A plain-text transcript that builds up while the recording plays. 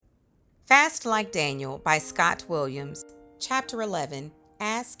Fast Like Daniel by Scott Williams. Chapter 11.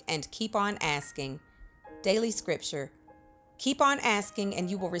 Ask and Keep on Asking. Daily Scripture. Keep on asking and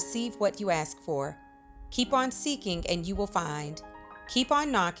you will receive what you ask for. Keep on seeking and you will find. Keep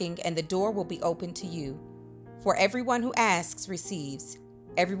on knocking and the door will be opened to you. For everyone who asks receives.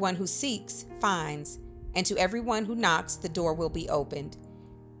 Everyone who seeks finds. And to everyone who knocks the door will be opened.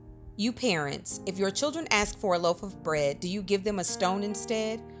 You parents, if your children ask for a loaf of bread, do you give them a stone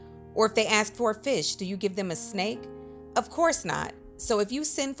instead? Or if they ask for a fish, do you give them a snake? Of course not. So if you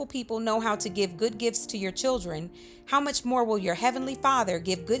sinful people know how to give good gifts to your children, how much more will your heavenly Father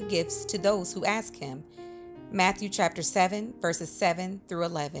give good gifts to those who ask him? Matthew chapter 7, verses 7 through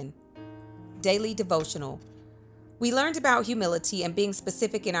 11. Daily Devotional. We learned about humility and being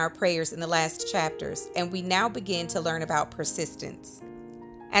specific in our prayers in the last chapters, and we now begin to learn about persistence.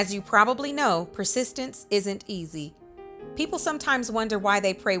 As you probably know, persistence isn't easy. People sometimes wonder why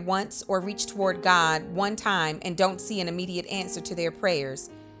they pray once or reach toward God one time and don't see an immediate answer to their prayers.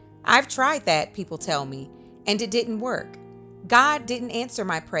 I've tried that, people tell me, and it didn't work. God didn't answer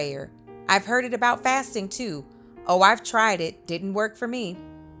my prayer. I've heard it about fasting too. Oh, I've tried it, didn't work for me.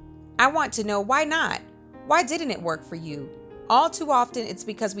 I want to know why not? Why didn't it work for you? All too often it's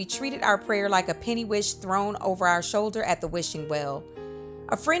because we treated our prayer like a penny wish thrown over our shoulder at the wishing well.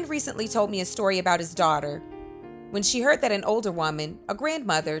 A friend recently told me a story about his daughter. When she heard that an older woman, a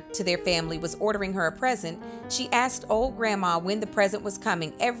grandmother to their family, was ordering her a present, she asked old grandma when the present was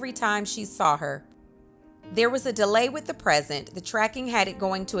coming every time she saw her. There was a delay with the present. The tracking had it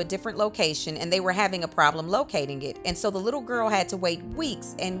going to a different location and they were having a problem locating it. And so the little girl had to wait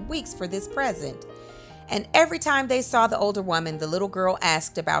weeks and weeks for this present. And every time they saw the older woman, the little girl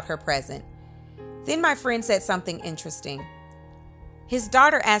asked about her present. Then my friend said something interesting. His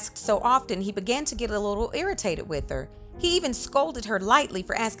daughter asked so often he began to get a little irritated with her. He even scolded her lightly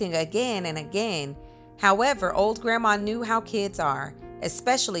for asking again and again. However, old grandma knew how kids are,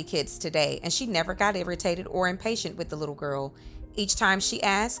 especially kids today, and she never got irritated or impatient with the little girl. Each time she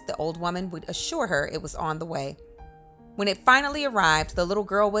asked, the old woman would assure her it was on the way. When it finally arrived, the little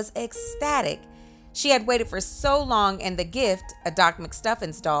girl was ecstatic. She had waited for so long, and the gift, a Doc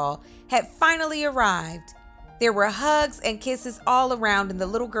McStuffins doll, had finally arrived. There were hugs and kisses all around, and the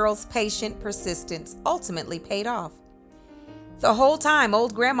little girl's patient persistence ultimately paid off. The whole time,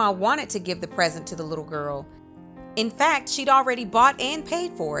 old grandma wanted to give the present to the little girl. In fact, she'd already bought and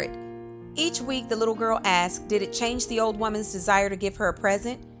paid for it. Each week, the little girl asked, did it change the old woman's desire to give her a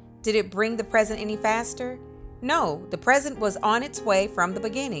present? Did it bring the present any faster? No, the present was on its way from the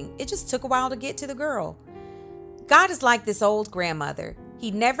beginning. It just took a while to get to the girl. God is like this old grandmother. He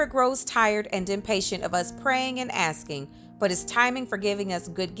never grows tired and impatient of us praying and asking, but his timing for giving us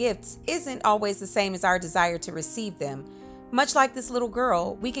good gifts isn't always the same as our desire to receive them. Much like this little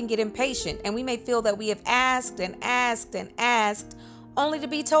girl, we can get impatient and we may feel that we have asked and asked and asked only to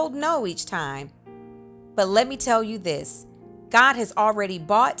be told no each time. But let me tell you this, God has already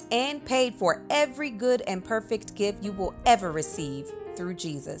bought and paid for every good and perfect gift you will ever receive through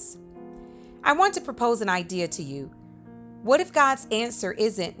Jesus. I want to propose an idea to you. What if God's answer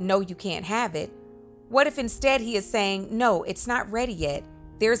isn't, no, you can't have it? What if instead he is saying, no, it's not ready yet.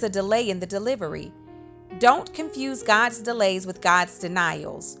 There's a delay in the delivery. Don't confuse God's delays with God's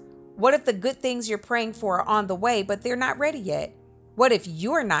denials. What if the good things you're praying for are on the way, but they're not ready yet? What if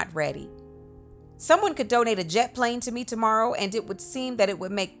you're not ready? Someone could donate a jet plane to me tomorrow, and it would seem that it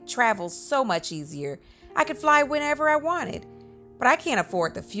would make travel so much easier. I could fly whenever I wanted. But I can't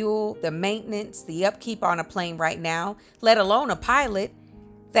afford the fuel, the maintenance, the upkeep on a plane right now, let alone a pilot.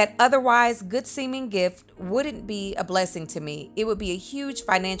 That otherwise good-seeming gift wouldn't be a blessing to me. It would be a huge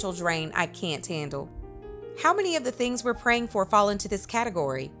financial drain I can't handle. How many of the things we're praying for fall into this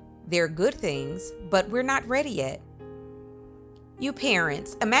category? They're good things, but we're not ready yet. You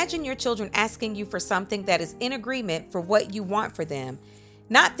parents, imagine your children asking you for something that is in agreement for what you want for them.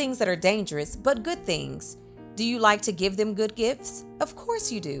 Not things that are dangerous, but good things. Do you like to give them good gifts? Of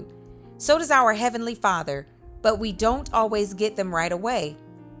course you do. So does our Heavenly Father, but we don't always get them right away.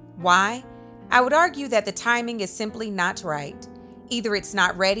 Why? I would argue that the timing is simply not right. Either it's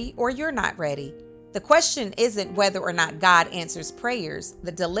not ready or you're not ready. The question isn't whether or not God answers prayers.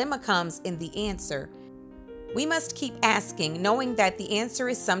 The dilemma comes in the answer. We must keep asking, knowing that the answer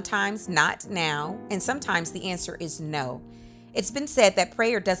is sometimes not now, and sometimes the answer is no. It's been said that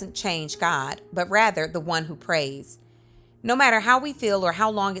prayer doesn't change God, but rather the one who prays. No matter how we feel or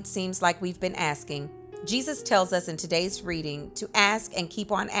how long it seems like we've been asking, Jesus tells us in today's reading to ask and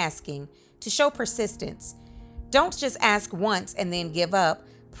keep on asking, to show persistence. Don't just ask once and then give up.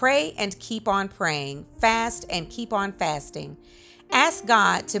 Pray and keep on praying. Fast and keep on fasting. Ask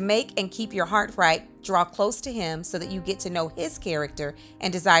God to make and keep your heart right. Draw close to Him so that you get to know His character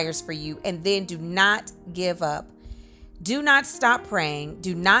and desires for you, and then do not give up. Do not stop praying.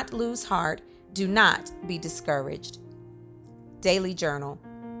 Do not lose heart. Do not be discouraged. Daily Journal.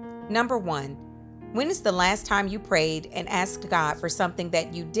 Number 1. When is the last time you prayed and asked God for something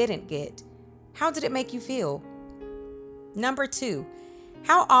that you didn't get? How did it make you feel? Number 2.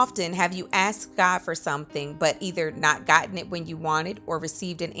 How often have you asked God for something but either not gotten it when you wanted or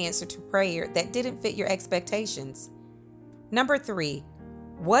received an answer to prayer that didn't fit your expectations? Number 3.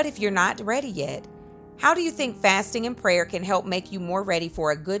 What if you're not ready yet? How do you think fasting and prayer can help make you more ready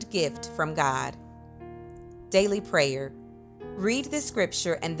for a good gift from God? Daily prayer. Read the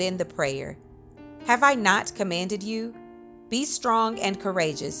scripture and then the prayer. Have I not commanded you? Be strong and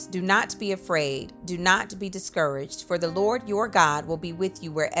courageous. Do not be afraid. Do not be discouraged, for the Lord your God will be with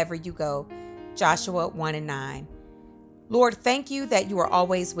you wherever you go. Joshua 1:9. Lord, thank you that you are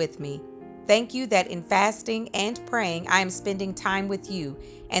always with me. Thank you that in fasting and praying I am spending time with you,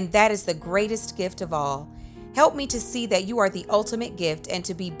 and that is the greatest gift of all. Help me to see that you are the ultimate gift and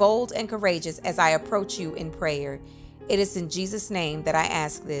to be bold and courageous as I approach you in prayer. It is in Jesus' name that I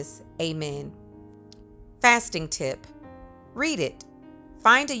ask this. Amen. Fasting tip. Read it.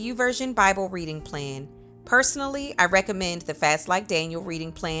 Find a YouVersion Bible reading plan. Personally, I recommend the Fast Like Daniel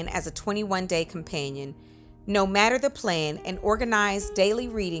reading plan as a 21-day companion. No matter the plan, an organized daily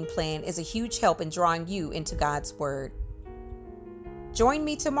reading plan is a huge help in drawing you into God's Word. Join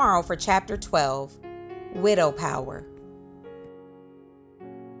me tomorrow for Chapter 12, Widow Power.